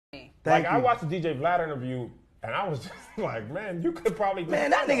Like, I watched the DJ VLAD interview, and I was just like, man, you could probably...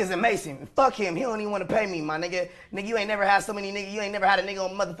 Man, that nigga's amazing. Fuck him. He don't even want to pay me, my nigga. Nigga, you ain't never had so many niggas. You ain't never had a nigga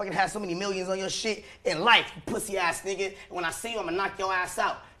on motherfucking have so many millions on your shit in life, you pussy ass nigga. And when I see you, I'm gonna knock your ass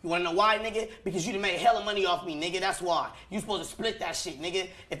out. You wanna know why, nigga? Because you done made hella money off me, nigga. That's why. You supposed to split that shit, nigga.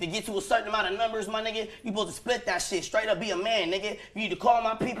 If it get to a certain amount of numbers, my nigga, you supposed to split that shit. Straight up be a man, nigga. You either call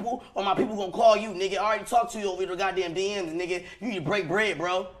my people or my people gonna call you, nigga. I already talked to you over the goddamn DMs, nigga. You need to break bread,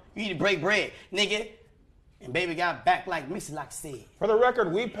 bro. You need to break bread, nigga. And baby got back like Missy like said. For the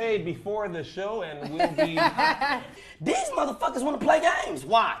record, we paid before the show and we'll be... These motherfuckers want to play games.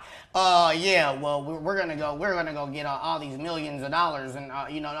 Why? Yeah, well, we're gonna go get all these millions of dollars and,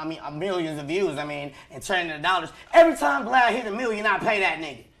 you know, I mean, millions of views, I mean, and turn it into dollars. Every time VLAD hit $1 million, I pay that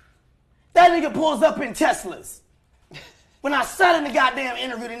nigga. That nigga pulls up in Teslas. When I sat in the goddamn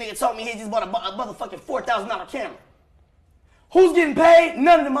interview, the nigga told me he just bought a motherfucking $4,000 camera. Who's getting paid?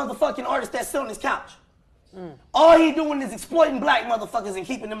 None of the motherfucking artists that sit on this couch. All he doing is exploiting black motherfuckers and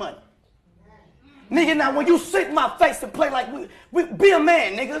keeping the money. Nigga, now when you sit in my face and play like we be a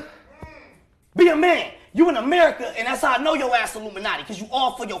man, nigga. Be a man. You in America, and that's how I know your ass Illuminati, because you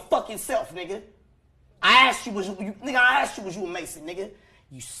all for your fucking self, nigga. I asked you, was you a Mason, nigga?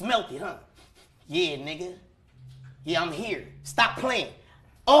 You smelt it, huh? Yeah, nigga. Yeah, I'm here. Stop playing.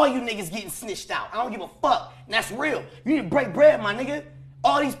 All you niggas getting snitched out. I don't give a fuck. And that's real. You need to break bread, my nigga.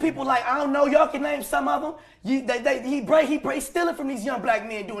 All these people, like, I don't know, y'all can name some of them. He's stealing from these young black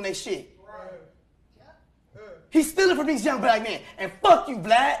men doing their shit. He's stealing from these young black men. And fuck you,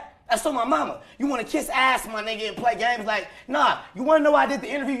 VLAD. That's on my mama. You want to kiss ass, my nigga, and play games like, nah, you want to know why I did the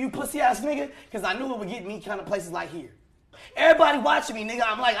interview, you pussy ass nigga? Because I knew it would get me kind of places like here. Everybody watching me, nigga,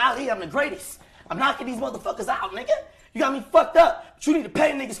 I'm like, Ali, I'm the greatest. I'm knocking these motherfuckers out, nigga. You got me fucked up. But you need to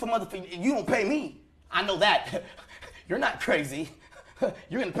pay niggas for motherfuckers. You don't pay me. I know that. You're not crazy.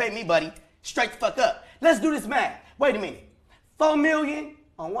 You're gonna pay me, buddy. Straight the fuck up. Let's do this math. Wait a minute. 4 million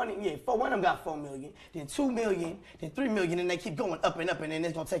on one of them got 4 million, then 2 million, then 3 million, and they keep going up, and then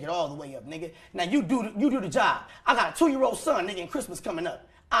it's gonna take it all the way up, nigga. Now you do the job. I got a 2-year-old son, nigga, and Christmas coming up.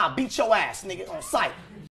 I'll beat your ass, nigga, on sight.